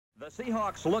The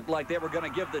Seahawks looked like they were going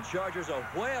to give the Chargers a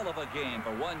whale of a game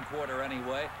for one quarter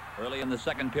anyway. Early in the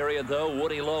second period, though,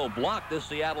 Woody Lowe blocked the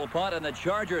Seattle punt, and the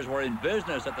Chargers were in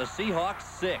business at the Seahawks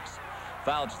 6.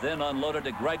 Fouts then unloaded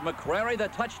to Greg McCrary. The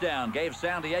touchdown gave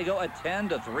San Diego a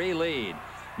 10-3 lead.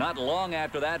 Not long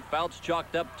after that, Fouts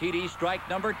chalked up TD strike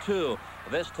number 2.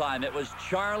 This time it was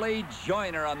Charlie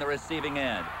Joyner on the receiving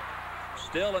end.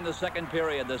 Still in the second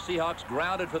period, the Seahawks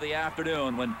grounded for the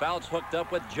afternoon when Fouts hooked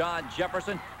up with John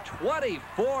Jefferson.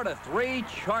 24-3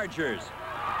 Chargers.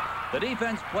 The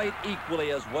defense played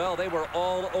equally as well. They were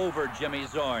all over Jimmy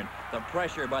Zorn. The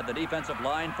pressure by the defensive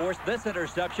line forced this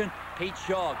interception. Pete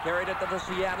Shaw carried it to the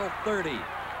Seattle 30.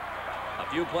 A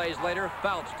few plays later,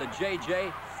 Fouts to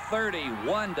J.J.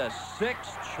 31-6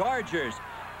 Chargers.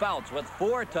 Fouts with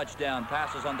 4 touchdown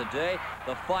passes on the day.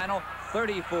 The final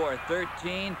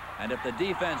 34-13. And if the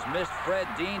defense missed Fred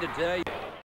Dean today...